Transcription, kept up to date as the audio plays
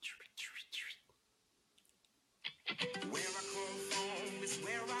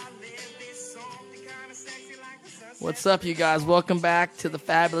What's up, you guys? Welcome back to the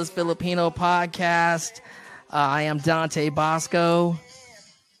Fabulous Filipino Podcast. I am Dante Bosco.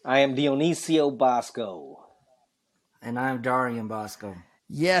 I am Dionisio Bosco. And I'm Darian Bosco.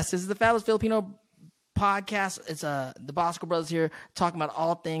 Yes, this is the Fabulous Filipino Podcast. It's the Bosco brothers here talking about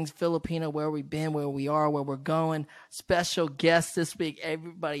all things Filipino, where we've been, where we are, where we're going. Special guest this week,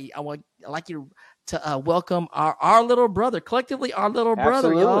 everybody. I'd like you to welcome our little brother, collectively our little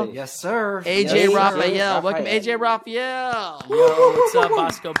brother, y'all. Yes, sir. AJ Rafael. Welcome, AJ Rafael. Yo, what's up,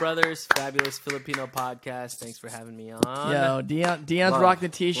 Bosco Brothers? Fabulous Filipino Podcast. Thanks for having me on. Yo, Dion's rocking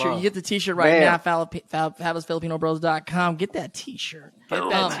the t-shirt. You get the t-shirt right now, fabulousfilipinobros.com. Get that t-shirt. Get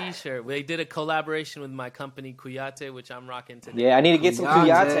that t-shirt. They did a collaboration with my company, Kuyate, which I'm rocking today. Yeah, I need to get some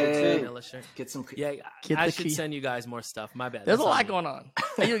Kuyate, too. Get some. Yeah, I should send you guys more stuff. My bad. There's a lot going on.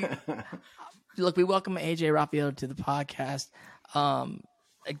 Look, we welcome AJ Rafael to the podcast.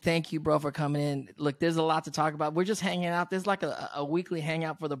 Thank you, bro, for coming in. Look, there's a lot to talk about. We're just hanging out. There's like a weekly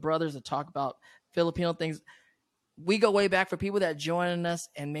hangout for the brothers to talk about Filipino things. We go way back for people that joining us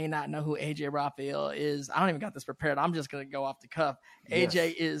and may not know who AJ Rafael is. I don't even got this prepared. I'm just going to go off the cuff. Yes.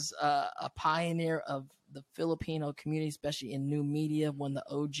 AJ is a pioneer of the Filipino community, especially in new media, one of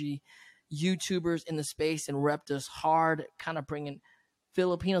the OG YouTubers in the space, and repped us hard, kind of bringing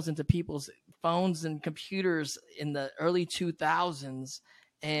Filipinos into people's phones and computers in the early 2000s,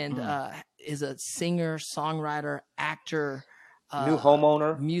 and is a singer, songwriter, actor, new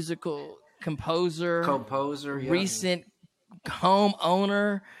homeowner, musical composer, yeah. recent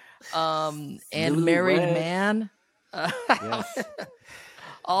homeowner, and married man. Yes.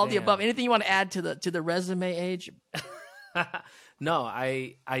 All the above. Anything you want to add to the resume, Age? No,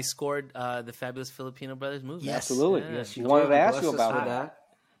 I scored the Fabulous Filipino Brothers movie. Yes. Absolutely. Yeah. Yes, you wanted to ask you about that.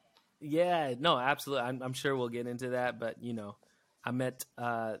 Yeah, no, absolutely. I'm sure we'll get into that, but I met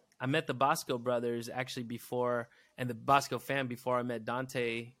the Bosco brothers actually before, and the Bosco fam before I met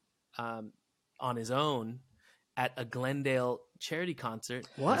Dante on his own at a Glendale charity concert.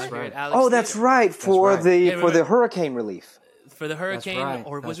 What? That's right. That's right. For the hurricane relief. For the hurricane, right.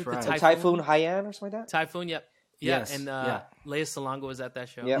 or was That's it the right. typhoon? Typhoon Haiyan or something like that? Typhoon, yep. Yeah, Yes. and Lea Salonga was at that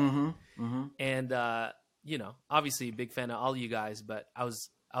show. Yep. And obviously big fan of all you guys, but I was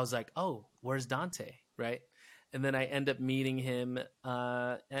like, oh, where's Dante, right? And then I end up meeting him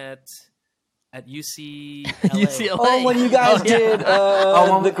at UCLA. UCLA. Oh, when you guys did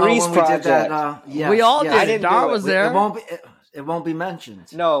the Grease project. We all did. I didn't Dar do was it. there. It won't be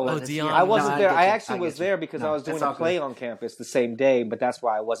mentioned. No, Dion. I wasn't there. I actually get was you. there because No, I was doing it's a all play good. on campus the same day, but that's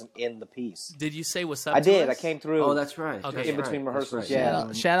why I wasn't in the piece. Did you say what's up? I to did. us? I came through. Oh, that's right. Okay. in between rehearsals. Right.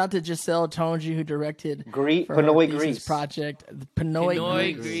 Yeah. Shout out to Giselle Tonji, who directed Pinoy her Grease thesis project.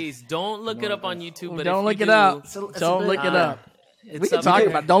 Pinoy Grease. Don't look it up on YouTube. But Don't if look you it do, up. It's a Don't bit- look it up. it's We can up talk there.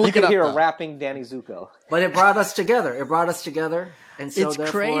 about. Don't You look it can up. hear a though. rapping Danny Zuko. But it brought us together. And so It's therefore,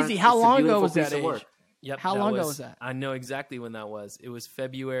 crazy. How it's a long ago beautiful was that, piece of Age? work. Yep, How long ago was that? I know exactly when that was. It was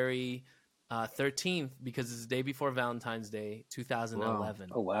February 13th because it's the day before Valentine's Day,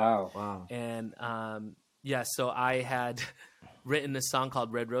 2011. Oh, wow. Wow. And so I had written a song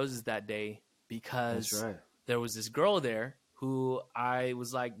called Red Roses that day because That's right. there was this girl there who I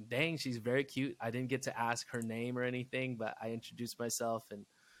was like, dang, she's very cute. I didn't get to ask her name or anything, but I introduced myself, and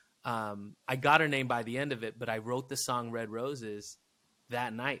I got her name by the end of it, but I wrote the song Red Roses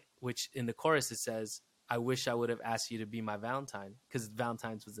that night, which in the chorus it says, I wish I would have asked you to be my Valentine, because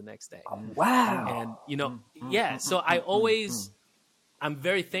Valentine's was the next day. Wow. And, so I'm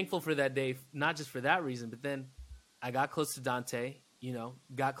very thankful for that day, not just for that reason, but then I got close to Dante,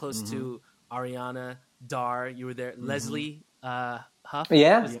 got close to Ariana, Dar, you were there, Leslie Huff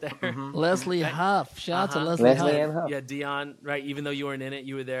was there. Leslie Huff. Shout out to Leslie Leslie Huff. and Huff. Yeah, Dion, right, even though you weren't in it,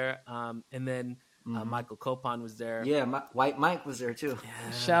 you were there. And then Michael Copon was there. Yeah, White Mike was there too.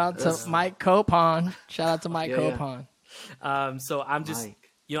 Shout out to Mike Copon. Shout out to Mike Copon. So I'm just,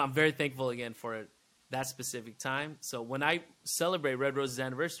 Mike. I'm very thankful again for that specific time. So when I celebrate Red Rose's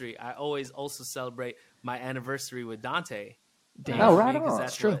anniversary, I always also celebrate my anniversary with Dante. Oh, right on. Because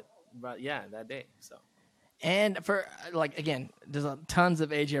That's true. That day. So. And for again, there's tons of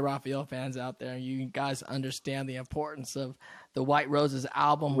AJ Rafael fans out there. You guys understand the importance of the White Roses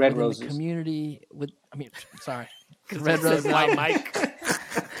album Red within Roses. the community. Sorry, Red Rose White Mike.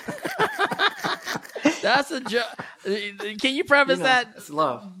 That's a joke. Can you preface that? It's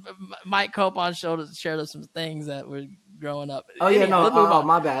love. Mike Copon shared us some things that were growing up. Oh yeah, Anyhow, let's move on.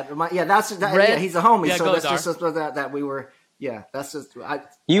 my bad. He's a homie, so that's just that we were. Yeah, that's just.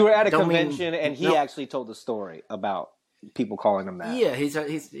 You were at a convention, and he actually told the story about people calling him that. Yeah, he's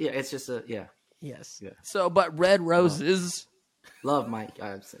it's just a Yes. Yeah. So, but Red Roses. love Mike.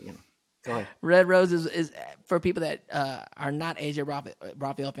 Go ahead. Red Rose is for people that are not AJ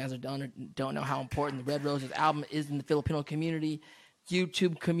Rafael fans or don't know how important the Red Roses album is in the Filipino community,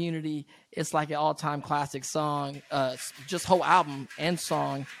 YouTube community. It's like an all-time classic song, just whole album and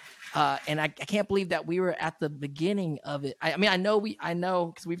song. And I can't believe that we were at the beginning of it. I mean, I know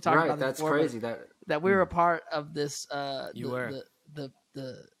because we've talked about this before. That's crazy. That we were a part of this.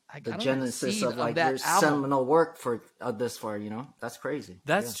 The genesis of like your seminal work for this far, that's crazy.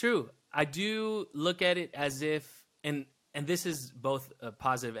 That's true. I do look at it as if, and this is both a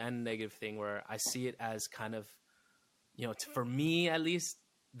positive and a negative thing, where I see it as kind of, for me at least,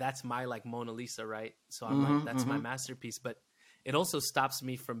 that's my like Mona Lisa, right? So I'm like, that's my masterpiece. But it also stops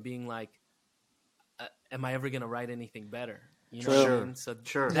me from being like, am I ever going to write anything better? You know what I mean? So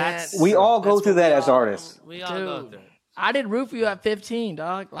we all go through that as artists. We all go through it. I did Rufio at 15,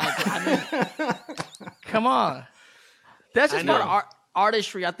 dog. Like, come on. That's just part of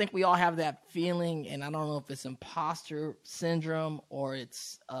artistry. I think we all have that feeling, and I don't know if it's imposter syndrome or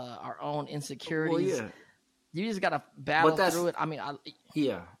it's our own insecurities. Well, you just got to battle through it. I mean,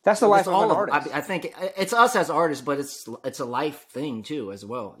 that's the life of an artist. I think it's us as artists, but it's a life thing too, as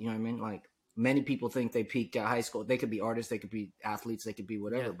well. You know what I mean? Like, many people think they peak at high school. They could be artists, they could be athletes, they could be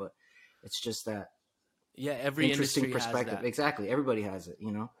whatever, but it's just that. Yeah, every interesting perspective. Has that. Exactly. Everybody has it,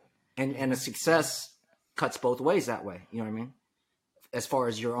 and a success cuts both ways that way. You know what I mean? As far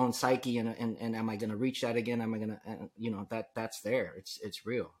as your own psyche and am I going to reach that again? Am I going to, that's there. It's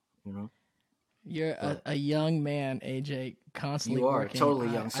real, You're a young man, AJ, constantly working. You are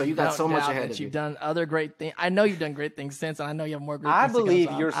totally young. So you got so much ahead of you. You've done other great things. I know you've done great things since, and I know you have more great things. I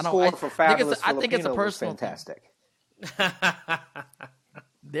believe your score for Fabulous Filipino I think it's a personal was fantastic.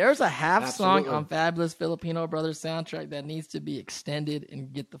 There's a half song on Fabulous Filipino Brothers soundtrack that needs to be extended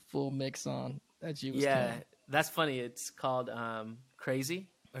and get the full mix on. That you was playing. That's funny. It's called Crazy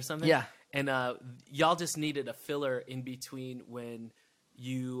or something. Yeah. And y'all just needed a filler in between when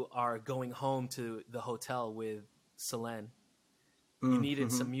you are going home to the hotel with Selene. You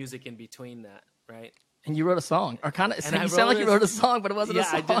needed some music in between that, right? And you wrote a song, or kind of. You sound like you wrote a song, but it wasn't a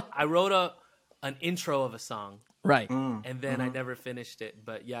song. Yeah, I wrote an intro of a song. Right. And then I never finished it.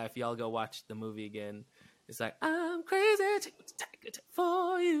 But yeah, if y'all go watch the movie again, it's like, I'm crazy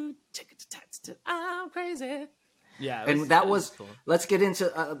for you. I'm crazy. Yeah. And that was cool. Let's get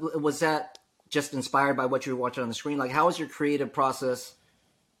into, was that just inspired by what you were watching on the screen? Like, how was your creative process?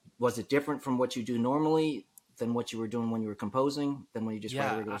 Was it different from what you do normally than what you were doing when you were composing, than when you just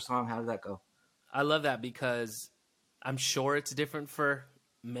write a regular song? How did that go? I love that because I'm sure it's different for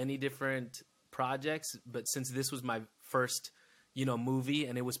many different projects, but since this was my first, movie,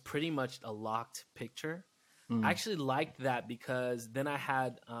 and it was pretty much a locked picture, I actually liked that because then I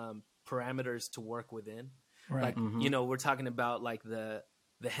had parameters to work within. Right. Like, we're talking about like the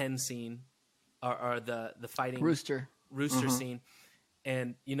hen scene or the fighting rooster scene,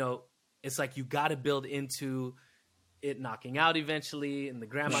 and it's like you got to build into it knocking out eventually, and the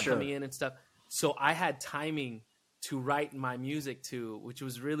grandma coming in and stuff. So I had timing to write my music to, which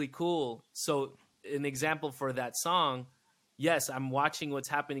was really cool. So an example for that song, yes, I'm watching what's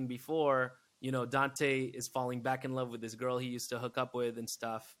happening before, Dante is falling back in love with this girl he used to hook up with and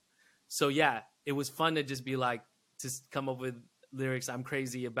stuff. So yeah, it was fun to just be like, just come up with lyrics, I'm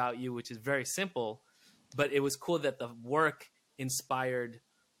crazy about you, which is very simple, but it was cool that the work inspired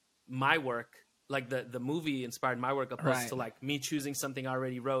my work. Like the movie inspired my work opposed to like me choosing something I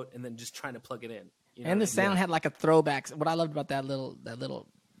already wrote and then just trying to plug it in. And the sound had like a throwback. What I loved about that little,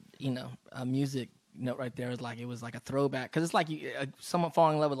 music note right there is like it was like a throwback, because it's like someone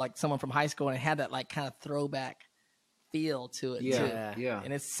falling in love with like someone from high school, and it had that like kind of throwback feel to it too. Yeah.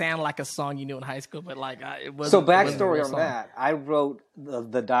 And it sounded like a song you knew in high school, but like it wasn't. So backstory on that, I wrote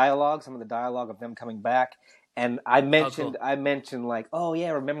the dialogue, some of the dialogue of them coming back. And I mentioned, like, oh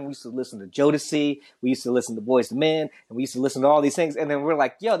yeah, remember we used to listen to Jodeci, we used to listen to Boyz II Men, and we used to listen to all these things. And then we're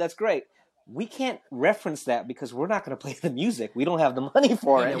like, yo, that's great. We can't reference that because we're not going to play the music. We don't have the money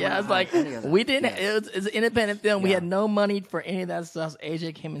for it. Yeah, it's like we didn't. It's an independent film. We had no money for any of that stuff. So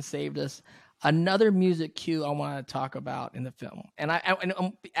AJ came and saved us. Another music cue I want to talk about in the film, and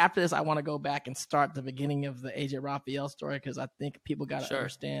after this, I want to go back and start the beginning of the AJ Rafael story, because I think people got to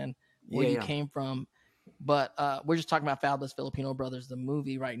understand where you came from. But we're just talking about Fabulous Filipino Brothers, the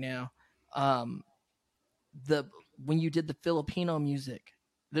movie right now. When you did the Filipino music,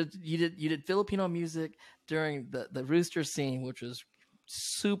 you did Filipino music during the rooster scene, which was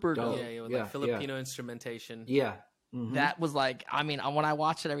super dope. Yeah, Filipino instrumentation. Yeah. Mm-hmm. That was like, I mean, when I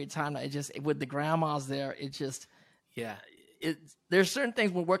watch it every time, with the grandmas there, there's certain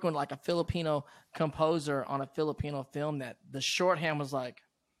things when working with like a Filipino composer on a Filipino film that the shorthand was like,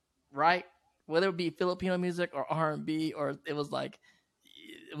 right? Whether it be Filipino music or R&B, or it was like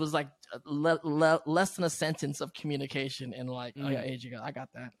less than a sentence of communication, and like, oh yeah, AJ, I got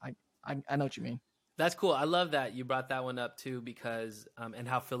that. I know what you mean. That's cool. I love that you brought that one up too, because and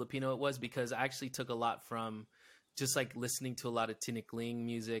how Filipino it was, because I actually took a lot from just like listening to a lot of tinikling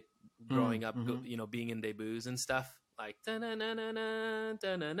music growing up, being in debuts and stuff. Like, da-na-na-na-na,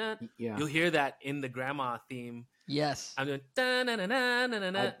 da-na-na. You'll hear that in the grandma theme. Yes. I'm doing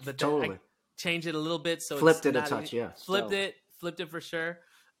da-na-na-na-na-na, but totally. then I changed it a little bit, so flipped it's it a touch. Yeah, flipped it for sure.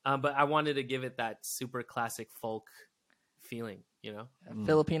 But I wanted to give it that super classic folk feeling,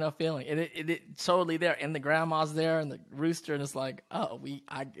 Filipino feeling. It's totally there, and the grandma's there, and the rooster, and it's like,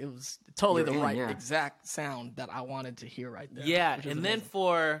 it was totally exact sound that I wanted to hear right there. Yeah, and then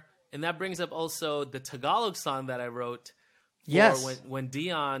and that brings up also the Tagalog song that I wrote. When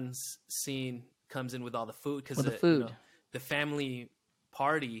Dion's scene comes in with all the food, because the food, the family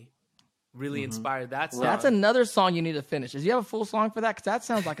party really inspired that song. That's another song you need to finish. Do you have a full song for that? Because that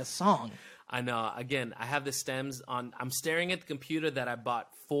sounds like a song. I know. Again, I have the stems on. I'm staring at the computer that I bought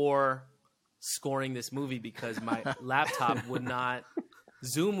for scoring this movie because my laptop would not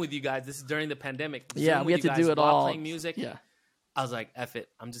Zoom with you guys. This is during the pandemic. Yeah, we had to do it all. Playing music. Yeah. I was like, F it.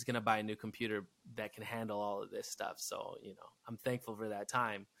 I'm just going to buy a new computer that can handle all of this stuff. So, I'm thankful for that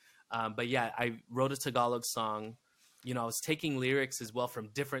time. But yeah, I wrote a Tagalog song. I was taking lyrics as well from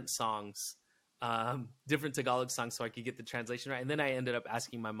different songs, different Tagalog songs, so I could get the translation right. And then I ended up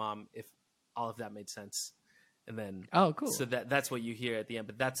asking my mom if all of that made sense. And then, oh, cool. So that's what you hear at the end.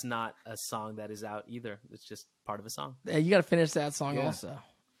 But that's not a song that is out either. It's just part of a song. Yeah, you got to finish that song also.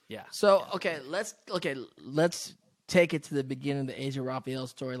 Yeah. So, let's take it to the beginning of the AJ Rafael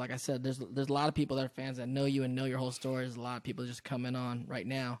story. Like I said, there's a lot of people that are fans that know you and know your whole story. There's a lot of people just coming on right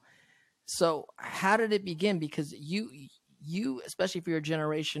now. So how did it begin? Because you, especially for your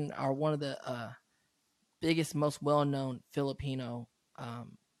generation, are one of the biggest, most well-known Filipino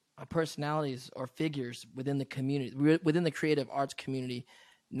personalities or figures within the community, within the creative arts community,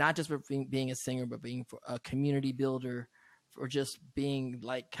 not just for being a singer, but being a community builder, for just being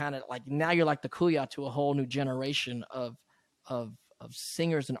like kind of like now you're like the kuya to a whole new generation of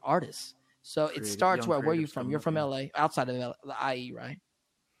singers and artists. So it starts where are you from? You're from LA, outside of the IE, right?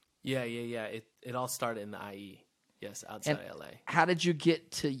 Yeah. It all started in the IE. Yes, outside of LA. How did you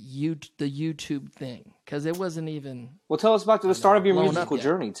get to the YouTube thing? Because it wasn't even. Well, tell us about the start of your musical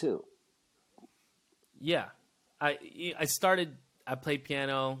journey too. Yeah, I played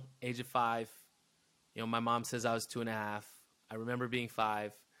piano age of 5. My mom says I was 2.5. I remember being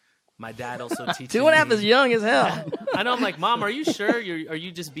 5. My dad also teaching 2.5 is young as hell. I know. I'm like, Mom, are you sure? Are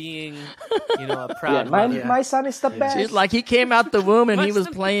you just being, a proud mother? My son is the best. She's like, he came out the womb and he was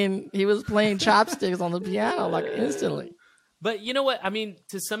playing chopsticks on the piano like instantly. But you know what? I mean,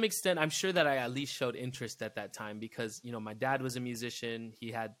 to some extent, I'm sure that I at least showed interest at that time because my dad was a musician.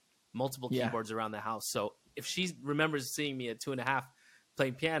 He had multiple keyboards around the house. So if she remembers seeing me at 2.5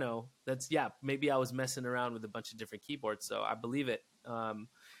 playing piano, maybe I was messing around with a bunch of different keyboards. So I believe it.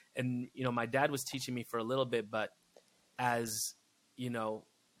 And, my dad was teaching me for a little bit, but as,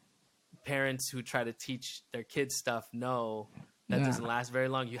 parents who try to teach their kids stuff know that doesn't last very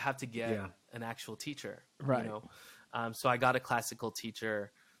long. You have to get an actual teacher, right? So I got a classical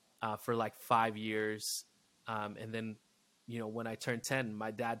teacher for like 5 years. And then, when I turned 10,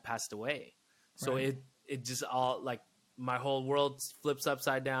 my dad passed away. So it just all like my whole world flips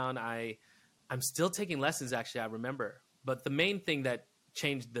upside down. I'm still taking lessons, actually, I remember. But the main thing that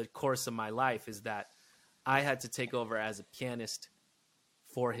changed the course of my life is that I had to take over as a pianist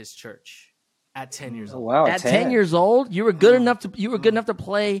for his church at 10 years old. Wow, at 10 years old, you were good enough to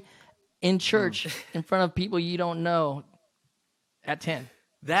play in church in front of people you don't know at 10.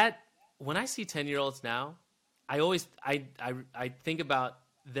 That when I see 10-year-olds now, I think about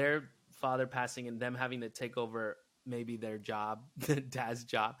their father passing and them having to take over maybe their job, the dad's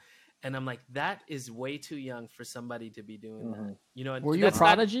job. And I'm like, that is way too young for somebody to be doing that. Were you a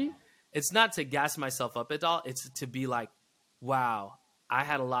prodigy? It's not to gas myself up at all. It's to be like, wow, I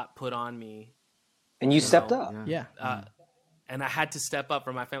had a lot put on me. And you stepped up. Yeah. And I had to step up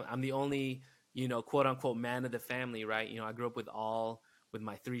for my family. I'm the only, quote unquote man of the family, right? I grew up with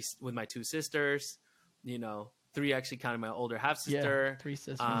my 2 sisters, 3 actually counting my older half sister. 3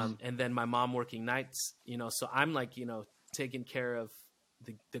 sisters. And then my mom working nights, so I'm like, taking care of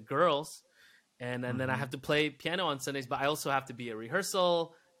the girls, and then I have to play piano on Sundays, but I also have to be at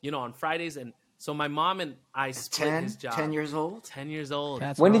rehearsal, on Fridays. And so my mom and I split his job. 10 years old? 10 years old.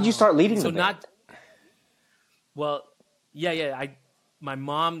 When did you start leading the band? Well, yeah. My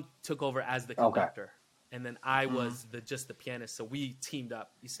mom took over as the conductor. and then I was just the pianist. So we teamed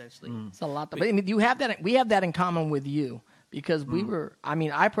up essentially. It's a lot. But I mean, you have that. We have that in common with you because we were. I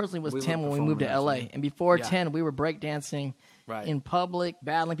mean, I personally was 10 when we moved to LA, and before 10, we were breakdancing in public,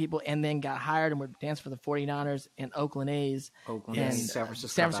 battling people, and then got hired and were dancing for the 49ers and Oakland A's and San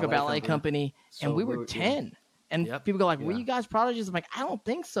Francisco Ballet Company. So and we were 10. And people go like, "Were you guys prodigies?" I'm like, "I don't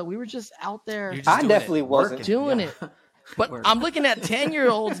think so. We were just out there." I definitely wasn't doing it. But I'm looking at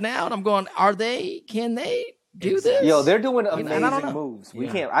 10-year-olds now, and I'm going, "Are they? Can they do this?" Yo, they're doing amazing moves.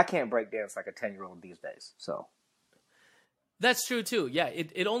 I can't break dance like a 10-year-old these days. So that's true too. Yeah,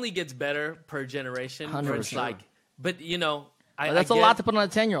 it only gets better per generation. Where it's like, but you know, that's a lot to put on a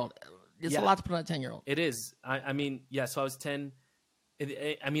 10-year-old. It's a lot to put on a 10-year-old. It is. I mean, yeah. So I was 10.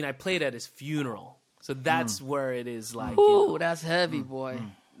 I mean, I played at his funeral. So that's where it is like, ooh, that's heavy, boy.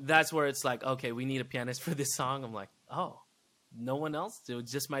 That's where it's like, okay, we need a pianist for this song. I'm like, oh, no one else? It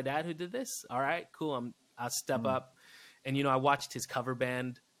was just my dad who did this? All right, cool. I'll step up. And, you know, I watched his cover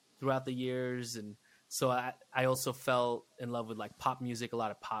band throughout the years. And so I also fell in love with like pop music, a lot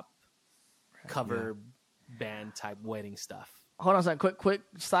of pop cover band type wedding stuff. Hold on a second. Quick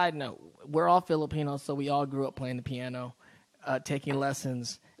side note. We're all Filipinos, so we all grew up playing the piano, taking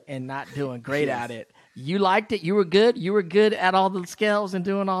lessons, and not doing great at it. You liked it. You were good. You were good at all the scales and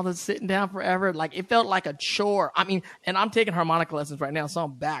doing all the sitting down forever. Like it felt like a chore. I mean, and I'm taking harmonica lessons right now, so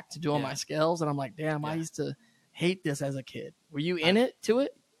I'm back to doing my scales, and I'm like, damn, I used to hate this as a kid. Were you in it to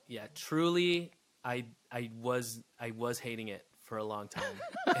it? Yeah, truly, I was hating it for a long time,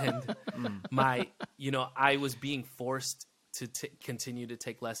 and I was being forced to continue to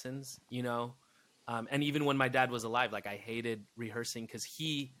take lessons, you know. And even when my dad was alive, like I hated rehearsing because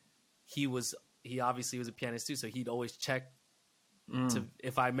he obviously was a pianist too, so he'd always check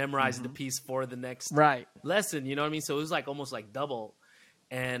if I memorized the piece for the next lesson. You know what I mean? So it was like almost like double.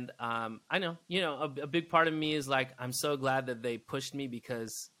 And I know, you know, a big part of me is like I'm so glad that they pushed me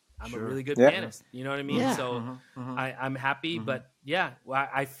because I'm a really good pianist. You know what I mean? Yeah. So I'm happy, but yeah,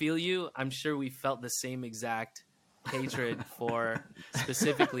 I feel you. I'm sure we felt the same exact hatred for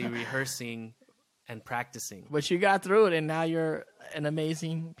specifically rehearsing and practicing. But you got through it, and now you're an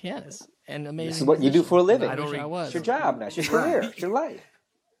amazing pianist. And amazing. This is what you do for a living. It's your job now. It's your career. It's your life.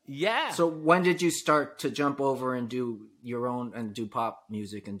 Yeah. So when did you start to jump over and do your own and do pop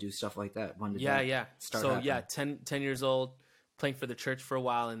music and do stuff like that? When did that start happening? 10 years old, playing for the church for a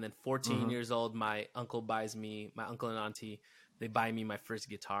while, and then 14 years old, my uncle and auntie, they buy me my first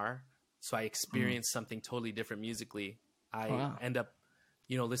guitar. So I experienced something totally different musically. I end up,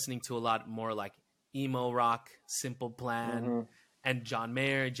 you know, listening to a lot more like emo rock, Simple Plan, and John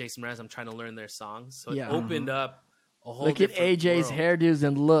Mayer, Jason Mraz. I'm trying to learn their songs. So it opened up a whole Look at AJ's hairdos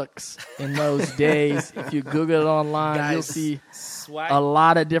and looks in those days. If you Google it online, you'll see a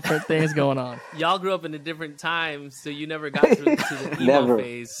lot of different things going on. Y'all grew up in a different time, so you never got through to the emo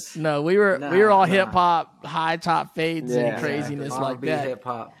phase. No, we were all hip hop, high top fades and craziness like that. Hip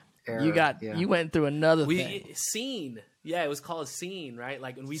hop. You went through another thing. Scene. Yeah, it was called scene, right?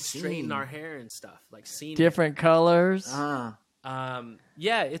 Like, and we straighten our hair and stuff, like scene. Different colors.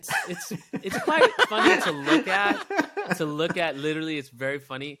 Yeah, it's quite funny to look at. Literally, it's very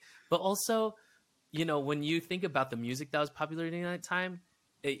funny. But also, you know, when you think about the music that was popular during that time,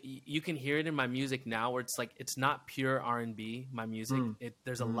 you can hear it in my music now, where it's like it's not pure R&B. My music,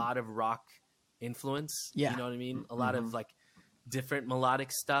 there's a lot of rock influence. Yeah. You know what I mean? A lot of like different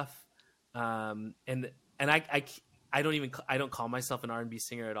melodic stuff. And I don't call myself an R&B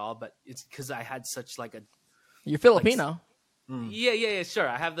singer at all, but it's because I had such like a. You're Filipino. Yeah, sure.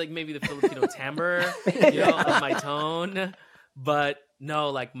 I have like maybe the Filipino timbre, you know, of my tone, but no,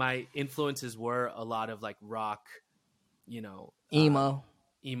 like my influences were a lot of like rock, you know, emo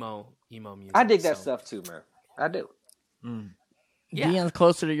music. I dig that stuff too, man. I do. Dion's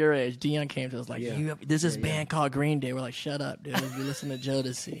closer to your age. Dion came to us like, there's this band called Green Day. We're like, shut up, dude. You listen to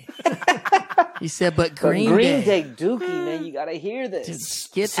Jodeci. He said, but Green Day Dookie, man, you gotta hear this.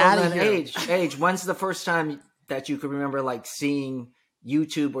 Just get out of here. Age, when's the first time that you could remember like seeing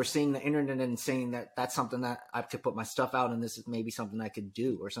YouTube or seeing the internet and saying that that's something that I could put my stuff out and this is maybe something I could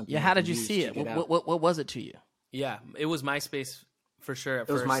do or something? Yeah, how did you see it? What was it to you? Yeah, it was MySpace for sure. It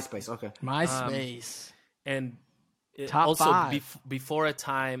was MySpace, okay. MySpace. And top also 5. Before a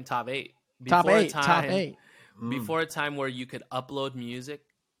time, top 8. Top 8. Before a time where you could upload music,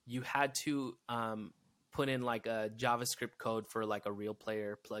 you had to put in like a JavaScript code for like a Real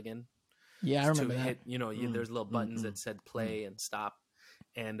Player plugin. Yeah, I remember that. You know, there's little buttons that said play and stop.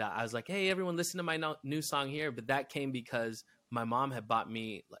 And I was like, hey, everyone, listen to my new song here. But that came because my mom had bought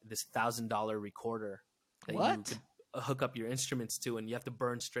me like this $1,000 recorder. hook up your instruments to, and you have to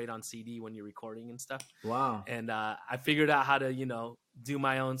burn straight on CD when you're recording and stuff. Wow. And I figured out how to, do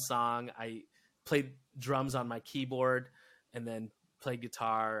my own song. I played drums on my keyboard and then played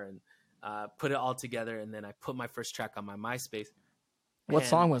guitar and put it all together. And then I put my first track on my MySpace. What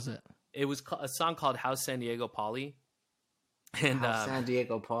song was it? It was a song called How's San Diego Polly. And San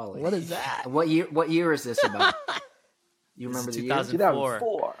Diego Polly. What is that? What year is this about? You remember the year?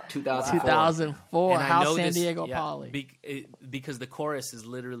 2004. 2004. And I How know San this- Diego yeah, Polly. Because the chorus is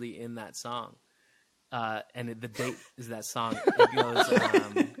literally in that song. And the date is that song.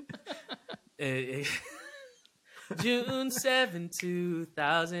 It goes, June 7,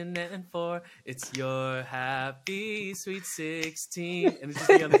 2004. It's your happy sweet 16. And it's just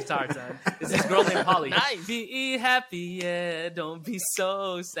me on the guitar time. It's this girl named Holly. Nice. Be happy, yeah. Don't be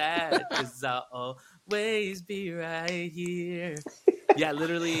so sad. 'Cause I'll always be right here. Yeah,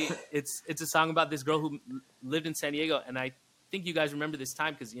 literally, it's a song about this girl who lived in San Diego. And I think you guys remember this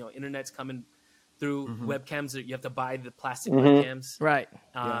time because, internet's coming through webcams. You have to buy the plastic webcams. Right.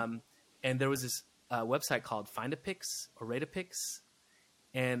 And there was this website called Find a Pix or Rate a Pix.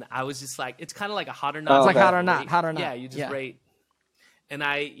 And I was just like, it's kind of like a hot or not. It's like rate. hot or not, hot or not. Yeah, you just rate. And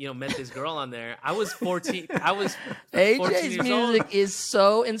I, met this girl on there. I was 14. I was 14 AJ's years music old. is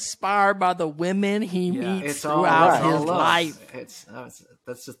so inspired by the women he meets It's all throughout all his love. life.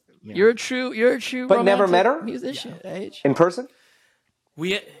 That's just You're a true But never met her? musician, Age. In person?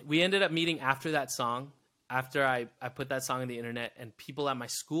 We ended up meeting after that song. After I put that song on the internet, and people at my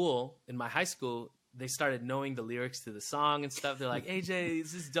school, in my high school, they started knowing the lyrics to the song and stuff. They're like, AJ,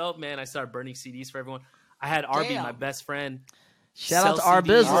 this is dope, man. I started burning CDs for everyone. I had Arby, Damn. my best friend. Shout out to sell our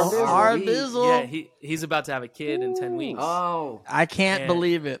CDs. Bizzle. Our Bizzle. Yeah, he's about to have a kid in 10 weeks. Oh, I can't And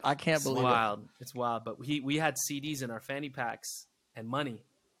believe it. I can't It's believe wild. It's wild. But we had CDs in our fanny packs and money,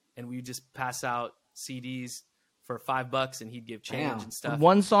 and we just pass out CDs for $5, and he'd give change Damn. and it. stuff.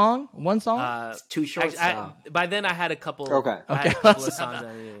 One song? it's too short. By then I had a couple. Okay. I had a couple of songs.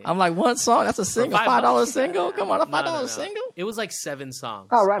 I'm like, one song? That's a single. $5 single? Come on, a $5 single? It was like 7 songs.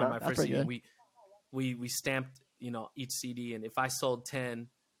 Oh, right on on. my That's first pretty CD. We stamped, each CD, and if I sold 10,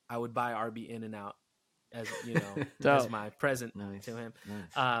 I would buy RB In and Out as as my present to him.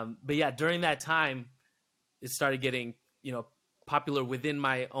 Nice. But yeah, during that time, it started getting popular within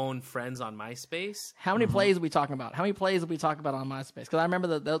my own friends on MySpace. How many plays are we talking about? How many plays are we talking about on MySpace? Because I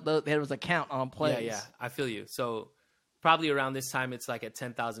remember there was a count on plays. Yeah, I feel you. So probably around this time, it's like at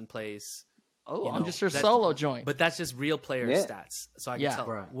 10,000 plays. Oh, I'm just your solo joint. But that's just real player stats. So I can tell.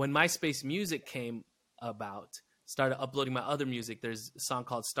 Right. When MySpace Music came about, started uploading my other music, there's a song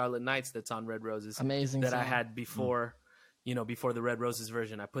called Starlit Nights that's on Red Roses. Amazing that I song. had before, before the Red Roses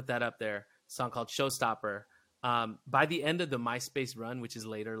version. I put that up there. A song called Showstopper. By the end of the MySpace run, which is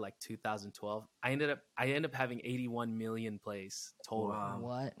later, like 2012, I ended up having 81 million plays total. Wow.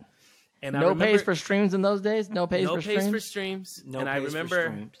 What? And No pays for streams in those days? No pays for streams? And I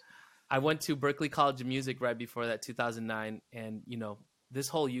remember I went to Berklee College of Music right before that, 2009. And, this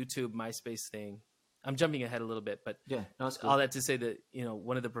whole YouTube MySpace thing, I'm jumping ahead a little bit, but Yeah, no, it's cool. all that to say that,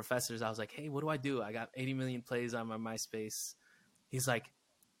 one of the professors, I was like, hey, what do? I got 80 million plays on my MySpace. He's like,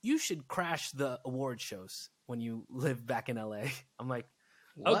 you should crash the award shows when you live back in LA. I'm like,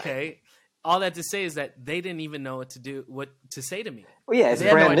 okay. All that to say is that they didn't even know what to say to me. Well, yeah, it's They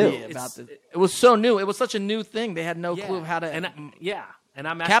had brand no new. idea about this. It was so new. It was such a new thing. They had no clue of how to. And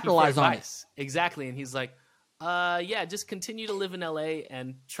I'm asking capitalize for on advice. Exactly. And he's like, just continue to live in LA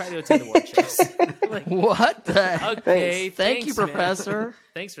and try to attend award shows. Like, what the heck? okay, Thank you, thanks, man. Professor.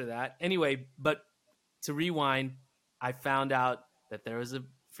 Thanks for that. Anyway, but to rewind, I found out that there was a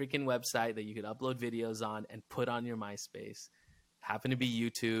freaking website that you could upload videos on and put on your MySpace. Happened to be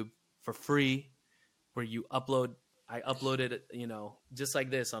YouTube for free, where I uploaded it, just like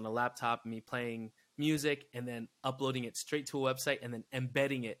this on a laptop, me playing music and then uploading it straight to a website and then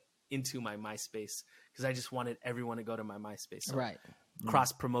embedding it into my MySpace because I just wanted everyone to go to my MySpace. So Right.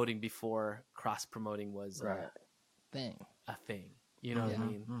 Cross-promoting before cross-promoting was Right. a thing. You know what I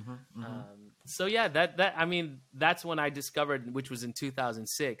mean? Mm-hmm. So yeah, that's when I discovered, which was in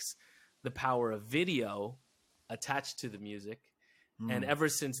 2006, the power of video attached to the music. And ever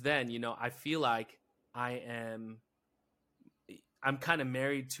since then, I feel like I'm kind of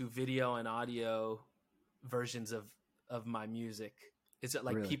married to video and audio versions of my music. It's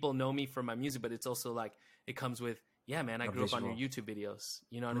like Really? people know me for my music, but it's also like it comes with, yeah, man, I grew up on your YouTube videos.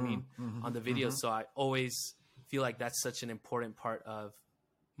 You know what I mean? On the videos. So I always feel like that's such an important part of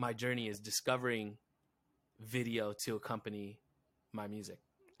my journey is discovering video to accompany my music.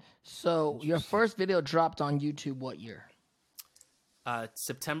 So your first video dropped on YouTube what year?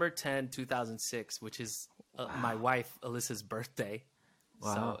 September 10, 2006, which is my wife Alyssa's birthday.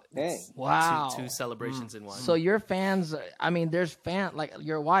 Wow. So it's Wow. two celebrations in one. So your fans, I mean, there's like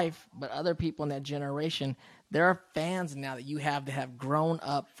your wife, but other people in that generation, there are fans now that you have that have grown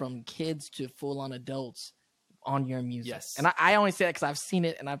up from kids to full-on adults on your music. Yes. And I only say that because I've seen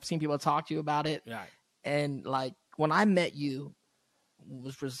it and I've seen people talk to you about it. Right. And like when I met you,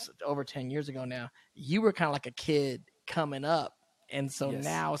 which was over 10 years ago now, you were kind of like a kid coming up. And so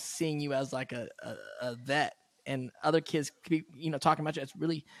now seeing you as like a vet and other kids, talking about you, it's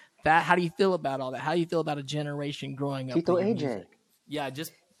really that. How do you feel about all that? How do you feel about a generation growing up? Tito with your AJ. music? Yeah,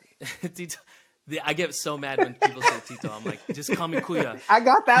 just Tito. I get so mad when people say Tito. I'm like, just call me Kuya. I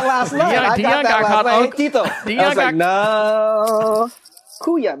got that last night. Dion got caught Hey, Tito. Dion I was like, no.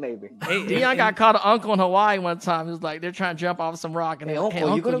 Kuya, maybe. Hey, Dion got caught an uncle in Hawaii one time. It was like they're trying to jump off some rock, and Hey, they're like,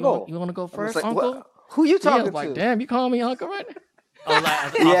 uncle, you gonna go? You want to go I was first, like, uncle? what? Who you Dion talking was like, to? damn, you calling me uncle right now? Oh,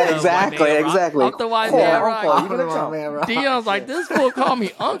 like, Yeah, exactly. Off the Waimea Rock. Uncle, you gonna jump? Dion's like, this fool called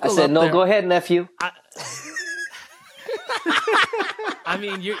me uncle. I said, up no, there. go ahead, nephew. I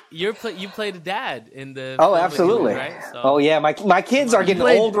mean, you played a dad in the. Oh, film absolutely. Jules, right? So, Oh, yeah. My kids are getting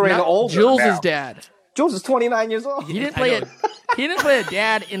older and older. Jules' now. dad. Jules is 29 years old. He didn't play it. He didn't play a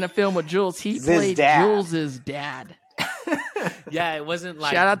dad in the film with Jules. He His played dad. Jules' dad. Yeah, it wasn't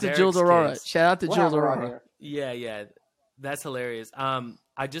like. Shout out to Derek's Jules Aurora. kids. Shout out to What Jules happened around Aurora. here? Yeah, that's hilarious.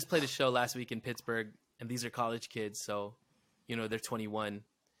 I just played a show last week in Pittsburgh, and these are college kids, so they're 21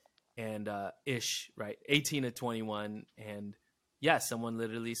 and ish, right? 18 to 21, and yeah, someone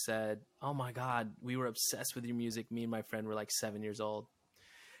literally said, "Oh my God, we were obsessed with your music. Me and my friend were like 7 years old,"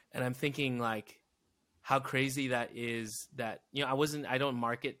 and I'm thinking like, how crazy that is. That I don't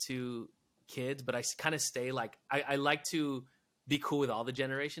market to kids, but I kind of stay like I like to be cool with all the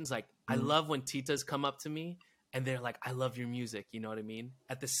generations. Like I love when titas come up to me and they're like, "I love your music." You know what I mean?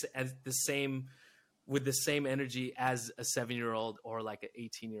 At the same with the same energy as a 7-year-old or like an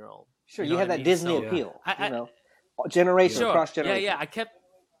 18-year-old. Sure, know you what have I that mean? Disney So, appeal. I- Generation, Sure. cross generation. Yeah. I kept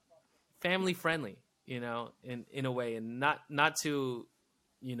family friendly, in a way, and not to,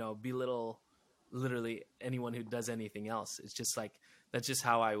 belittle literally anyone who does anything else. It's just like that's just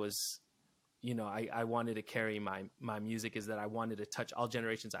how I was. I wanted to carry my music, is that I wanted to touch all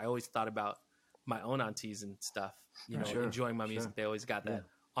generations. I always thought about my own aunties and stuff, enjoying my music. They always got that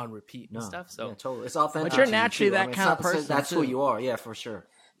on repeat and stuff. So yeah, totally. It's authentic. But you're to you, naturally too. that I mean, kind of it's not- person, That's too. who you are. Yeah, for sure.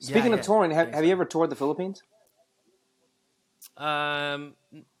 Speaking Yeah, of touring, yeah. have you ever toured the Philippines?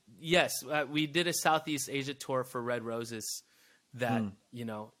 Yes, we did a Southeast Asia tour for Red Roses. That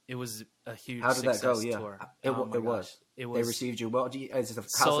it was a huge. How did that go? success Yeah, tour. it Oh my was. gosh. It They was received you well. Is it a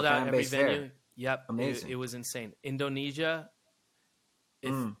house sold of out fan every base venue. there? Yep, Amazing. It was insane. Indonesia,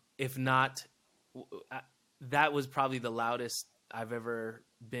 if not, that was probably the loudest I've ever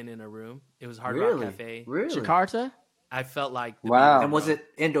been in a room. It was Hard Rock Cafe. Really? Jakarta? I felt like Wow. And was it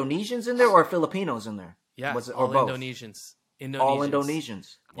Indonesians in there or Filipinos in there? Yeah, Was it all or both? Indonesians. All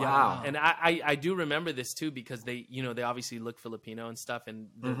Indonesians. Yeah. Wow. And I do remember this too, because they they obviously look Filipino and stuff, and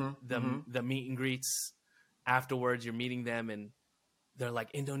the meet and greets afterwards, you're meeting them and they're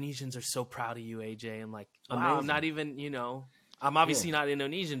like, "Indonesians are so proud of you, AJ." I'm like, wow, I'm Amazing. not even, I'm obviously not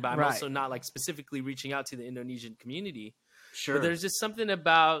Indonesian, but I'm Right. also not like specifically reaching out to the Indonesian community. Sure. But there's just something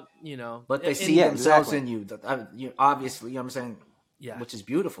about, But they and- see Yeah, themselves exactly. in you. Obviously, you know what I'm saying? Yeah. Which is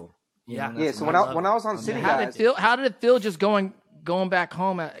beautiful. You Yeah. know, Yeah, that's so amazing. when I was on City How did Guys, it feel? How did it feel just going back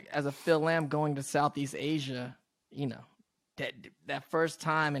home as a Phil Lamb, going to Southeast Asia? That first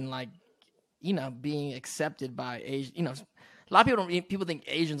time and like, being accepted by Asia. A lot of people think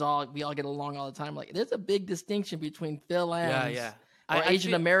Asians we all get along all the time. Like, there's a big distinction between Phil Lambs yeah. or I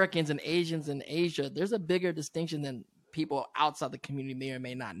Asian feel- Americans and Asians in Asia. There's a bigger distinction than people outside the community may or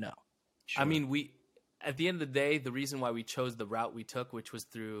may not know. I mean, at the end of the day, the reason why we chose the route we took, which was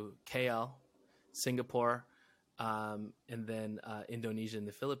through KL, Singapore, and then Indonesia and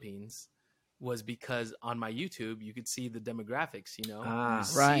the Philippines, was because on my YouTube, you could see the demographics, you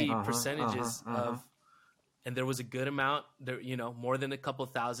Right. see percentages of, and there was a good amount there, more than a couple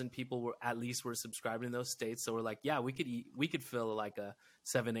thousand people were subscribed in those states. So we're like, yeah, we could fill like a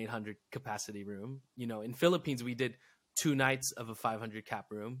 700-800 capacity room. In Philippines, we did 2 nights of a 500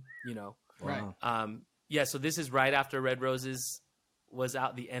 cap room, Right. Yeah, so this is right after Red Roses was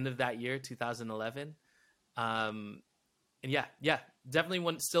out, the end of that year, 2011. And yeah,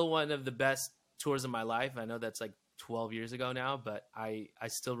 definitely still one of the best tours of my life. I know that's like 12 years ago now, but I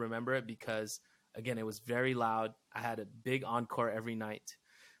still remember it because, again, it was very loud. I had a big encore every night.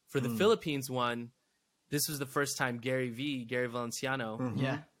 For the Philippines one, this was the first time Gary Valenciano,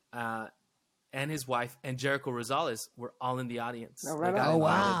 Yeah. and his wife and Jericho Rosales were all in the audience. Oh, right They got on. Oh invited.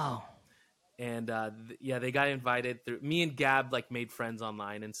 wow. And they got invited through. Me and Gab like made friends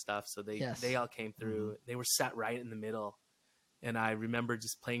online and stuff, so they all came through. They were sat right in the middle, and I remember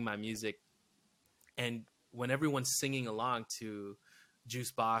just playing my music, and when everyone's singing along to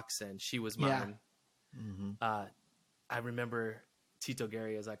Juice Box and She Was Mine, I remember Tito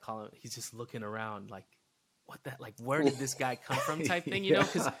Gary, as I call him, he's just looking around like, what that, like, where did this guy come from type thing, you know?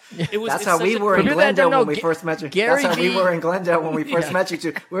 Because it was. That's how we were in Glendale when we first met you. Gary That's how we V. were in Glendale when we first met you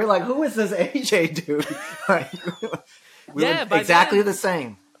too. We were like, who is this AJ dude? Like, we were exactly the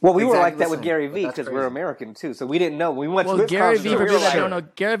same. Well, we were Exactly like that the with same, Gary but V that's because we're crazy. American too, so we didn't know. We went Well, to his Gary concert, V, for we were people that like, don't know,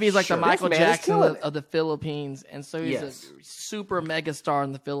 Gary V is like the Michael This man is Jackson killing it. of the Philippines, and so he's Yes. a super mega star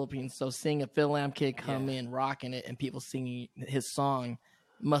in the Philippines. So seeing a Phil Lam kid come in, rocking it, and people singing his song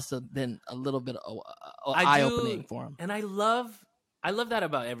must have been a little bit eye-opening for him. And I love that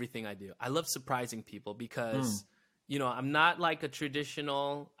about everything I do. I love surprising people because, you know, I'm not like a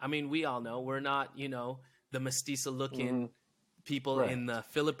traditional. I mean, we all know we're not, you know, the mestizo looking people in the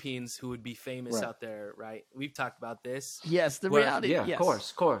Philippines who would be famous out there, right? We've talked about this. Yes, the Where- reality. Yeah, yes.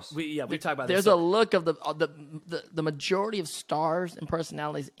 of course. We talked about There's this. a look of the majority of stars and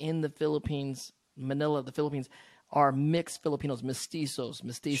personalities in the Philippines, Manila, the Philippines, are mixed Filipinos, mestizos.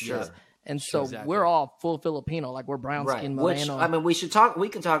 Sure. And so Exactly. we're all full Filipino, like we're brown skin Which, Moreno. I mean, we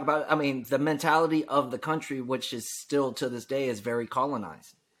can talk about, I mean, the mentality of the country, which is still to this day is very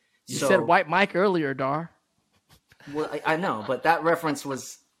colonized. you said White Mike earlier, Dar. Well, I know, but that reference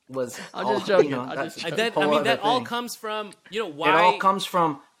was. I'm just joking. You know, I'm that's just a joking. whole I mean, other that all thing. comes from, you know, why It all comes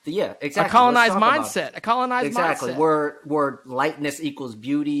from exactly. A colonized Let's talk about mindset. it. A colonized Exactly. mindset. Where lightness equals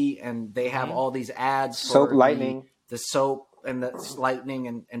beauty, and they have all these ads for Soap lightning. the soap and the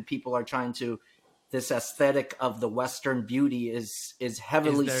lightning, and people are trying to. This aesthetic of the Western beauty is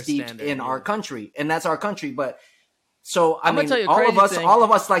heavily their steeped standard, in our country, and that's our country. But so I I'm gonna mean, tell you a all of crazy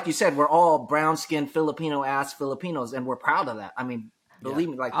us, thing. like you said, we're all brown skinned Filipino ass Filipinos, and we're proud of that. I mean, believe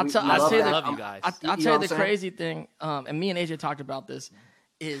me, like I'll we tell love you that. the- love you guys. I'll You know tell you what the I'm saying? crazy thing, and me and AJ talked about this,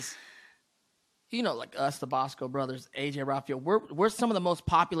 is, you know, like us, the Bosco brothers, AJ, Rafael, we're some of the most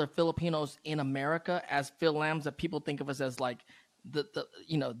popular Filipinos in America as Phil Lambs, that people think of us as like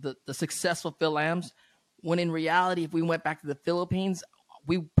the successful Phil Lambs, when in reality, if we went back to the Philippines,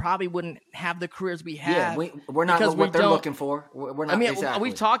 we probably wouldn't have the careers we have. Yeah, we're not because what they're don't- looking for. We're not. I mean, exactly.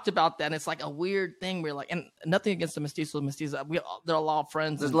 we've talked about that, and it's like a weird thing. We're like, and nothing against the mestizos. They're all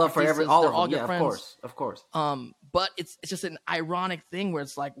friends. There's and love for mestizos, all they're of all them. good Yeah, friends. of course. But it's just an ironic thing where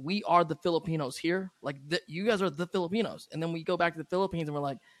it's like we are the Filipinos here, like you guys are the Filipinos, and then we go back to the Philippines and we're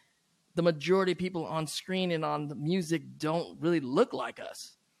like, the majority of people on screen and on the music don't really look like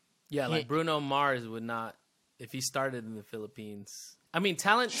us. Yeah, like Bruno Mars would not, if he started in the Philippines. I mean,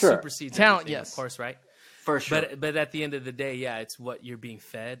 talent Sure. supersedes Talent, everything, yes. of course, right? For sure. But at the end of the day, yeah, it's what you're being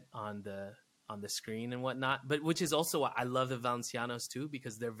fed on the screen and whatnot. But which is also why I love the Valencianos too,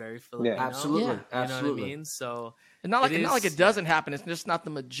 because they're very Filipino. Absolutely. Yeah. You know Absolutely. what I mean? So It's not like it not like is- it doesn't happen. It's just not the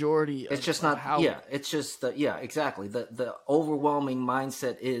majority. It's just of not. how. Yeah, it's just exactly. The overwhelming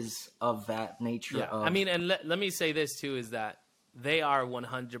mindset is of that nature. Yeah, Of, I mean, and let me say this too, is that they are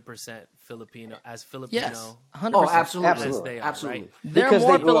 100% Filipino, as Filipino. Yes, 100%. oh, absolutely, Absolutely. They are, absolutely. right? They're Because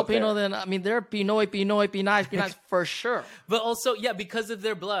more they grew up Filipino there. than, I mean, they're Pinoy for sure. But also, yeah, because of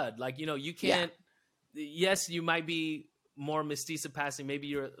their blood. Like, you know, you can't, yes, you might be more mestiza passing, maybe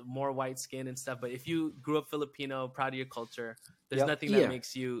you're more white skin and stuff, but if you grew up Filipino, proud of your culture, there's Yep. nothing Yeah. that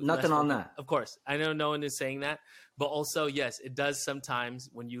makes you Nothing less on Filipino. that. Of course, I know no one is saying that, but also, yes, it does sometimes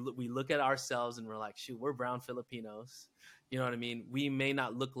when we look at ourselves and we're like, shoot, we're brown Filipinos. You know what I mean? We may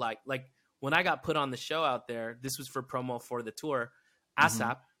not look like when I got put on the show out there, this was for promo for the tour,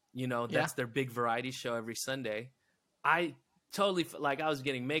 ASAP, you know, that's their big variety show every Sunday. I totally, like, I was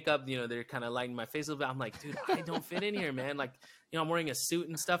getting makeup, you know, they're kind of lighting my face a little bit. I'm like, dude, I don't fit in here, man. Like, you know, I'm wearing a suit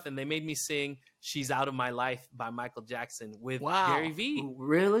and stuff, and they made me sing "She's Out of My Life" by Michael Jackson with Gary V.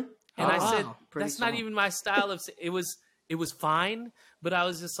 Really? And I wow. said, Pretty that's not song. even my style of. It was fine, but I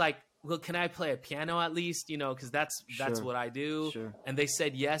was just like, well, can I play a piano at least? You know, because that's Sure. what I do. Sure. And they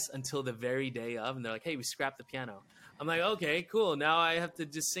said yes until the very day of, and they're like, hey, we scrapped the piano. I'm like, okay, cool. Now I have to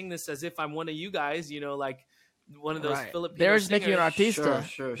just sing this as if I'm one of you guys. You know, like one of those Right. Filipino. They're just making you an singers. artista.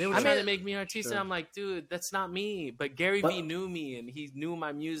 Sure. They were sure. trying to make me an artista. Sure. I'm like, dude, that's not me. But Gary V knew me, and he knew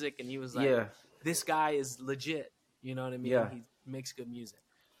my music, and he was like, Yeah. this guy is legit. You know what I mean? Yeah. He makes good music.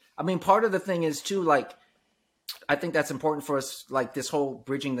 I mean, part of the thing is too, like, I think that's important for us, like this whole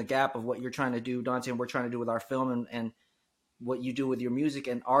bridging the gap of what you're trying to do, Dante, and we're trying to do with our film and what you do with your music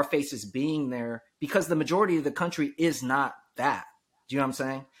and our faces being there, because the majority of the country is not that. Do you know what I'm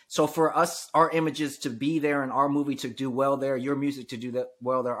saying? So for us, our images to be there and our movie to do well there, your music to do that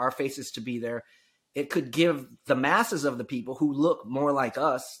well there, our faces to be there, it could give the masses of the people who look more like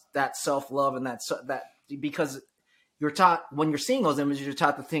us that self-love and that because you're taught, when you're seeing those images, you're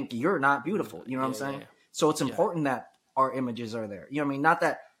taught to think you're not beautiful. You know what I'm saying? Yeah. So it's important that our images are there. You know what I mean? Not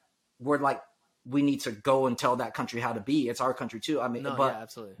that we're like, we need to go and tell that country how to be. It's our country too. I mean,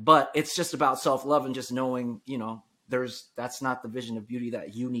 absolutely. But it's just about self-love and just knowing, you know, that's not the vision of beauty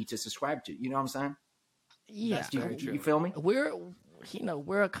that you need to subscribe to. You know what I'm saying? Yeah. You feel me?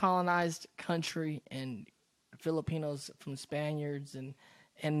 We're a colonized country, and Filipinos from Spaniards,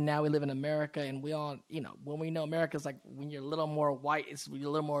 and now we live in America, and we all, you know, when we know America's like, when you're a little more white, you're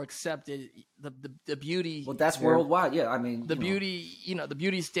a little more accepted. The beauty. Well, that's worldwide. Yeah. I mean, the beauty, you know, the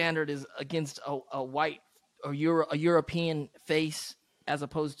beauty standard is against a white or a European face, as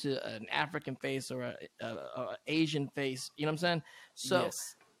opposed to an African face or a Asian face. You know what I'm saying? So,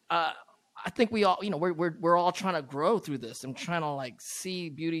 yes. I think we all, you know, we're all trying to grow through this and trying to like see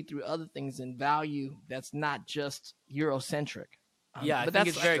beauty through other things and value that's not just Eurocentric. Yeah, but I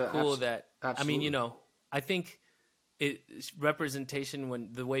think it's very cool that, absolutely. I mean, you know, I think it's representation, when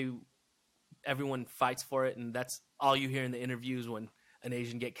the way everyone fights for it, and that's all you hear in the interviews when an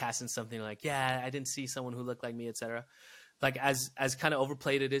Asian get cast in something like, yeah, I didn't see someone who looked like me, etc. Like as kind of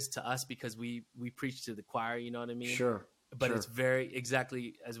overplayed it is to us because we preach to the choir, you know what I mean? Sure. But it's very,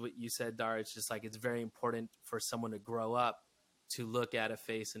 exactly as what you said, Dar, it's just like, it's very important for someone to grow up to look at a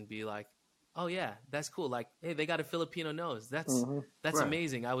face and be like, oh yeah, that's cool. Like, hey, they got a Filipino nose. That's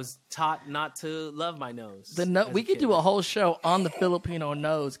amazing. I was taught not to love my nose. We could do a whole show on the Filipino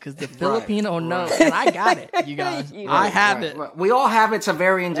nose, because the Filipino nose, and I got it, you guys. I have it. Right. We all have it to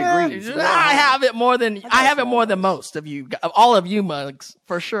varying degrees. I have it more than most of you, all of you mugs,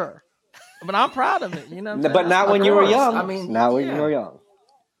 for sure. But I'm proud of it, you know. But not when you were young. I mean, not when you were young.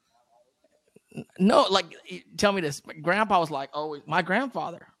 No, like, tell me this. My grandpa was like, always. My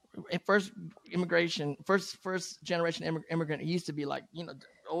grandfather, first generation immigrant, he used to be like, you know,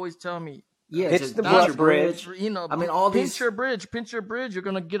 always tell me, pinch the bridge. You know, I mean, all pinch your bridge. You're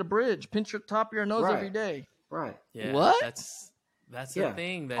gonna get a bridge. Pinch your top of your nose every day. Right. Yeah, what? That's the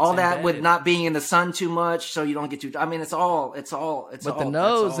thing. That's all that embedded. with not being in the sun too much, so you don't get too. I mean, it's all. But the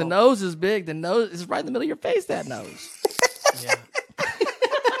nose is big. The nose is right in the middle of your face. That nose. Yeah,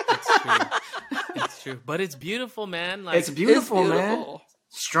 it's true. But it's beautiful, man. Like, it's beautiful, man.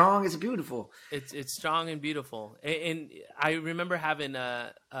 Strong is beautiful. It's strong and beautiful. And I remember having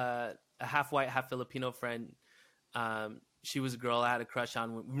a half white, half Filipino friend. She was a girl I had a crush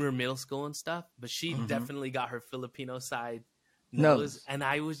on when we were middle school and stuff. But she definitely got her Filipino side. Nose. And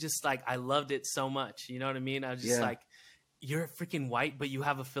I was just like, I loved it so much. You know what I mean? I was just like, you're freaking white, but you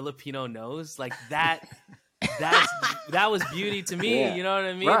have a Filipino nose. Like that was beauty to me. Yeah. You know what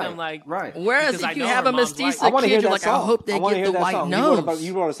I mean? Right. I'm like, whereas if you have a mestizo kid, you're like, I hope they get the white nose.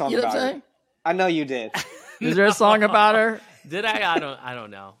 You wrote a song about her. I know you did. Is there a song about her? Did I? I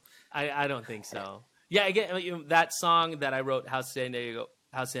don't know. I don't think so. Yeah, again, that song that I wrote, House San Diego,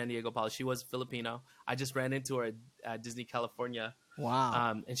 Paula, she was Filipino. I just ran into her at Disney California.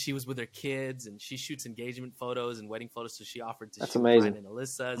 Wow. And she was with her kids, and she shoots engagement photos and wedding photos, so she offered to shoot mine and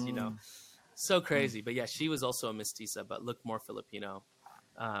Alyssa's, you know. So crazy. But yeah, she was also a mestiza, but looked more Filipino.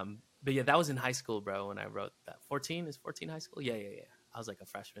 But yeah, that was in high school, bro, when I wrote that. 14? Is 14 high school? Yeah. I was like a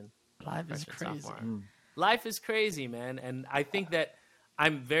freshman. Life is crazy. Life is crazy, man. And I think that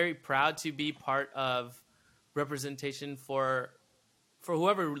I'm very proud to be part of representation for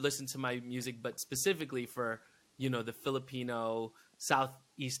whoever listens to my music, but specifically for, you know, the Filipino,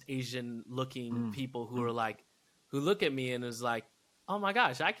 Southeast Asian looking people who are like, who look at me and is like, oh my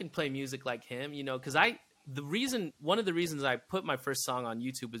gosh, I can play music like him, you know, because one of the reasons I put my first song on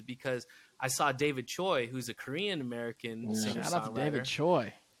YouTube was because I saw David Choi, who's a Korean American singer-songwriter. Shout out to David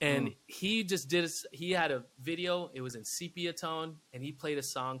Choi. And he just he had a video, it was in sepia tone, and he played a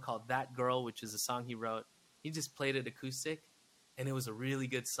song called That Girl, which is a song he wrote. He just played it acoustic, and it was a really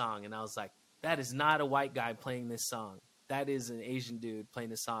good song. And I was like, that is not a white guy playing this song. That is an Asian dude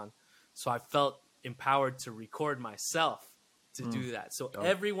playing this song. So I felt empowered to record myself to do that. So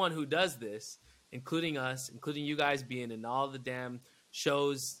everyone who does this, including us, including you guys being in all the damn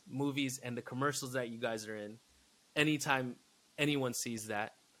shows, movies, and the commercials that you guys are in, anytime anyone sees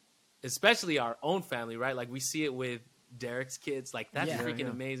that, especially our own family, right? Like we see it with Derek's kids. Like that's freaking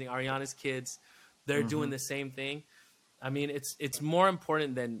amazing. Ariana's kids, they're doing the same thing. I mean, it's more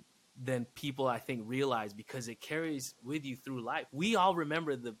important than people, I think, realize, because it carries with you through life. We all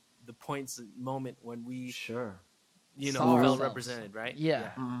remember the points, moment when we, felt represented, right? Yeah.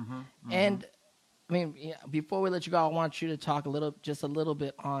 And I mean, yeah, before we let you go, I want you to talk just a little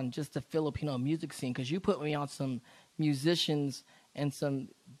bit on just the Filipino music scene, because you put me on some musicians and some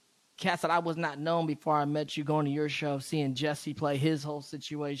cats that I was not known before I met you, going to your show, seeing Jesse play his whole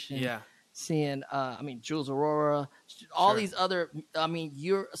situation. Yeah. Seeing, Jules Aurora, all Sure. these other. I mean,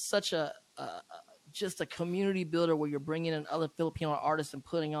 you're such just a community builder where you're bringing in other Filipino artists and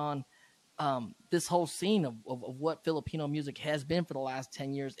putting on this whole scene of what Filipino music has been for the last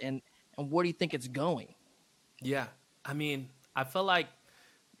 10 years, and where do you think it's going? Yeah. I mean, I felt like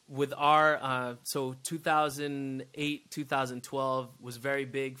with our, 2008, 2012 was very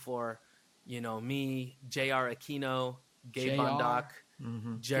big for, me, J.R. Aquino, Gabe JR. Bondoc,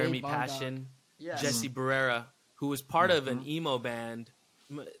 Jeremy Gabe Bondoc. Passion, Yes. Jesse Barrera, who was part of an emo band.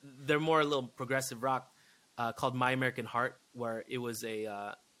 They're more a little progressive rock called My American Heart, where it was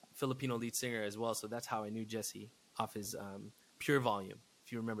a Filipino lead singer as well. So that's how I knew Jesse off his Pure Volume,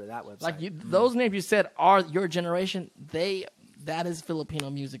 if you remember that website. Like those names you said are your generation. That is Filipino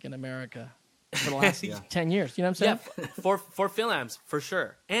music in America for the last 10 years. You know what I'm saying? Yeah, for Philams, for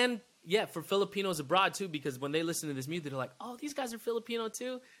sure. And yeah, for Filipinos abroad too, because when they listen to this music, they're like, oh, these guys are Filipino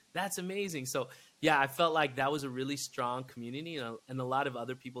too? That's amazing. So yeah, I felt like that was a really strong community, and a lot of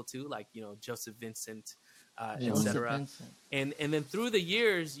other people too, like, Joseph Vincent, etc. And then through the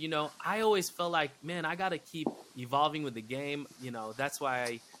years, I always felt like, man, I got to keep evolving with the game. That's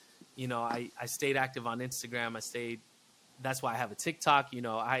why I stayed active on Instagram. That's why I have a TikTok.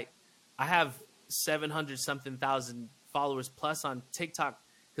 I have 700 something thousand followers plus on TikTok,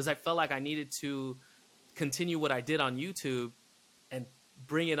 because I felt like I needed to continue what I did on YouTube and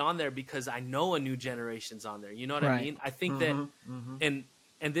bring it on there, because I know a new generation's on there. You know what I mean? I think that,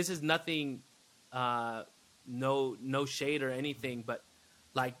 and this is nothing, no shade or anything, but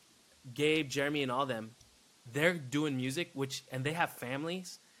like Gabe, Jeremy, and all them, they're doing music, and they have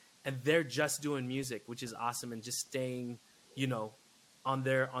families, and they're just doing music, which is awesome, and just staying, on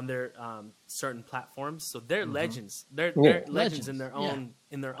their certain platforms. So they're legends. They're legends in their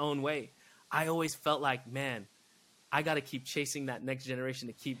own way. I always felt like, man, I got to keep chasing that next generation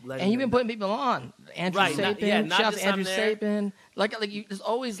to keep letting. And you've been putting people on. Andrew Sapin, shout out to Andrew Sapin. Like there's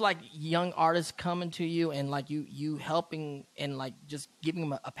always like young artists coming to you, and like you helping and like just giving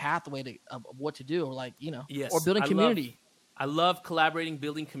them a pathway of what to do, or like or building community. I love collaborating,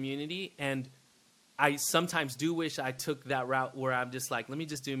 building community, and I sometimes do wish I took that route where I'm just like, let me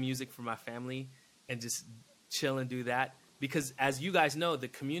just do music for my family and just chill and do that, because as you guys know, the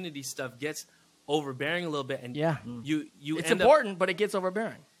community stuff gets overbearing a little bit, and you it's important, but it gets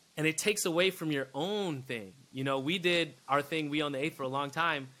overbearing, and it takes away from your own thing. We did our thing, We Own the Eighth, for a long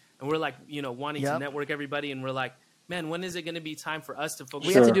time, and we're like, wanting to network everybody, and we're like, man, when is it going to be time for us to focus?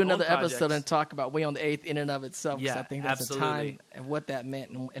 We have to do another episode and talk about We Own the Eighth in and of itself. Yeah, I think that's absolutely. a time and what that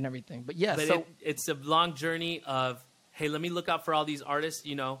meant and everything. But yeah, but it's a long journey of, hey, let me look out for all these artists.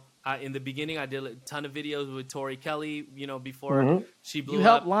 In the beginning, I did a ton of videos with Tori Kelly. Before she blew up. You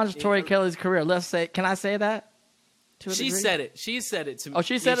helped launch Tori Kelly's career. Let's say, can I say that? She said it. She said it to me. Oh,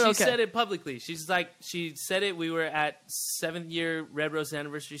 she said it. Okay. She said it publicly. She said it. We were at 7th year Red Rose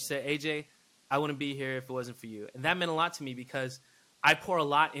anniversary. She said, AJ, I wouldn't be here if it wasn't for you. And that meant a lot to me, because I pour a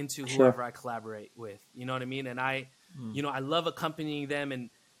lot into whoever I collaborate with. You know what I mean? And I love accompanying them and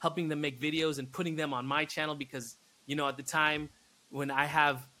helping them make videos and putting them on my channel, because, at the time when I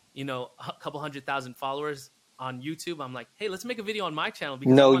have, a couple 100,000 followers on YouTube, I'm like, hey, let's make a video on my channel.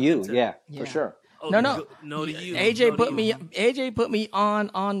 Because for sure. Oh, no to you. AJ put me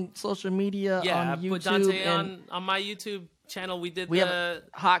on social media. Yeah, on YouTube, I put Dante on my YouTube channel. We have a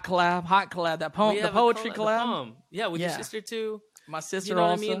hot collab, that poem, the poetry collab. Yeah, with your sister too. My sister, you know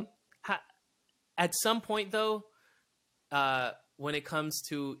also. What I mean? At some point though, when it comes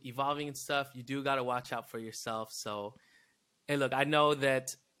to evolving and stuff, you do got to watch out for yourself. So, hey, look, I know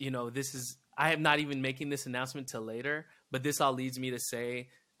that I am not even making this announcement till later, but this all leads me to say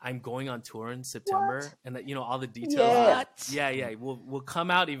I'm going on tour in September, and that all the details. Yeah. We'll come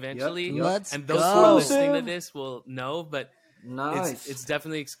out eventually. Let's and those go. who are listening to this will know, but nice. It's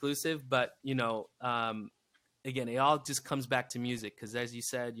definitely exclusive. But again, it all just comes back to music, because as you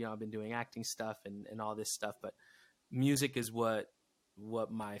said, I've been doing acting stuff and all this stuff, but music is what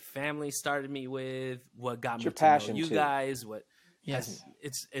my family started me with, what got me to know you guys,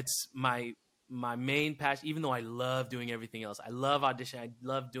 it's my main passion, even though I love doing everything else. I love auditioning. I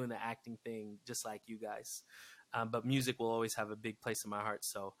love doing the acting thing, just like you guys. But music will always have a big place in my heart.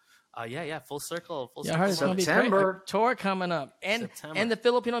 So, full circle. September tour coming up, and the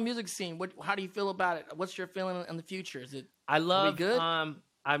Filipino music scene. How do you feel about it? What's your feeling in the future? Is it? I love. Good?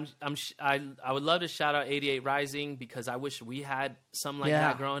 I would love to shout out 88 Rising, because I wish we had something like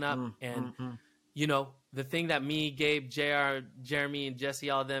that growing up. And the thing that me, Gabe, JR, Jeremy, and Jesse,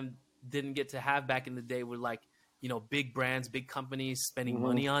 all of them didn't get to have back in the day were like, big brands, big companies spending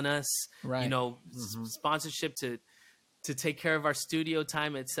money on us, right. Sponsorship to take care of our studio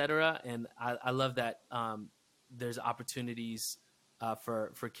time, etc. And I love that there's opportunities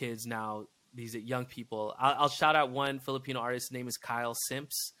for kids now, these young people. I'll shout out one Filipino artist. His name is Kyle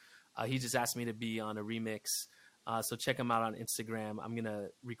Simps. He just asked me to be on a remix. So check him out on Instagram. I'm going to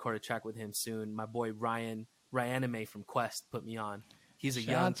record a track with him soon. My boy Ryanime from Quest put me on. He's a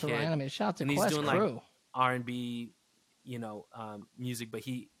young kid. Shout out to and Quest he's doing crew. Like R&B, music, but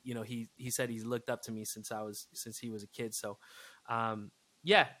he said he's looked up to me since he was a kid. So,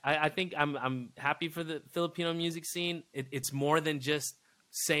 I think I'm happy for the Filipino music scene. It's more than just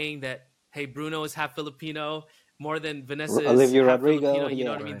saying that, hey, Bruno is half Filipino, more than Vanessa is Olivia half Rodrigo, Filipino. You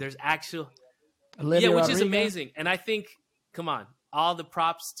know what I mean? There's actual, which is amazing. And I think, come on, all the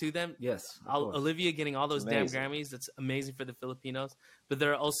props to them. Yes, Olivia getting all those damn Grammys. That's amazing for the Filipinos. But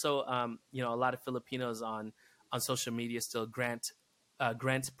there are also, a lot of Filipinos on social media still. Grant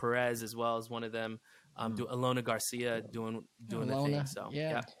Perez as well as one of them. Alona Garcia doing the thing. So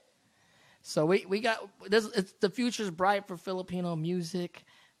yeah. So we got this. The future's bright for Filipino music.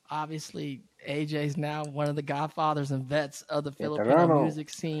 Obviously, AJ's now one of the godfathers and vets of the Filipino music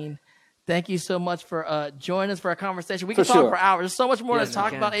scene. Thank you so much for joining us for a conversation. We can talk for hours. There's so much more to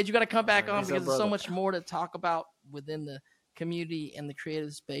talk about. AJ, you got to come back on because there's so much more to talk about within the community and the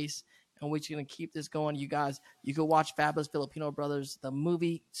creative space. And we're going to keep this going. You guys, you can watch Fabulous Filipino Brothers, the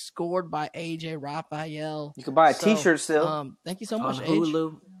movie scored by AJ Rafael. You can buy a T-shirt still. Thank you so much, On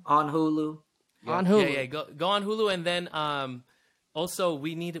Hulu. Yeah. On Hulu. Yeah. Go on Hulu, and then also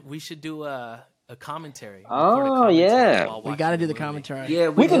we should do a commentary. Oh yeah, we got to do the commentary. Yeah,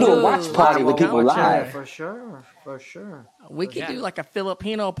 we can do a watch party with people live for sure. We could do like a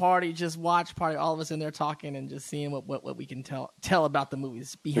Filipino party, just watch party, all of us in there talking and just seeing what we can tell about the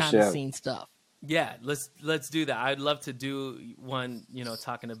movies, behind the scenes stuff. Yeah, let's do that. I'd love to do one,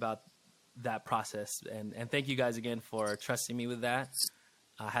 talking about that process. And thank you guys again for trusting me with that.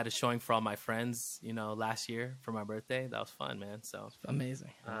 I had a showing for all my friends, last year for my birthday. That was fun, man. So amazing.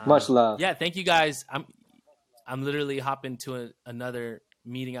 Much love. Yeah, thank you guys. I'm literally hopping to another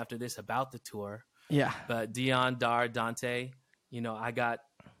meeting after this about the tour. Yeah. But Dion, Dar, Dante, I got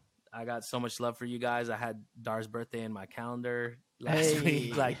so much love for you guys. I had Dar's birthday in my calendar last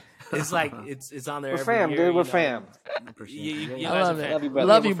week. It's on there. We're fam, year, dude. We're fam. I love it. Love you, brother.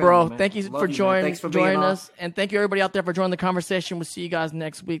 Love you, bro. Thank you for joining us, and thank you everybody out there for joining the conversation. We'll see you guys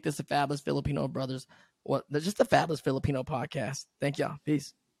next week. This is the Fabulous Filipino Brothers. Just the Fabulous Filipino podcast. Thank y'all.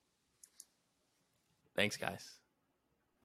 Peace. Thanks, guys.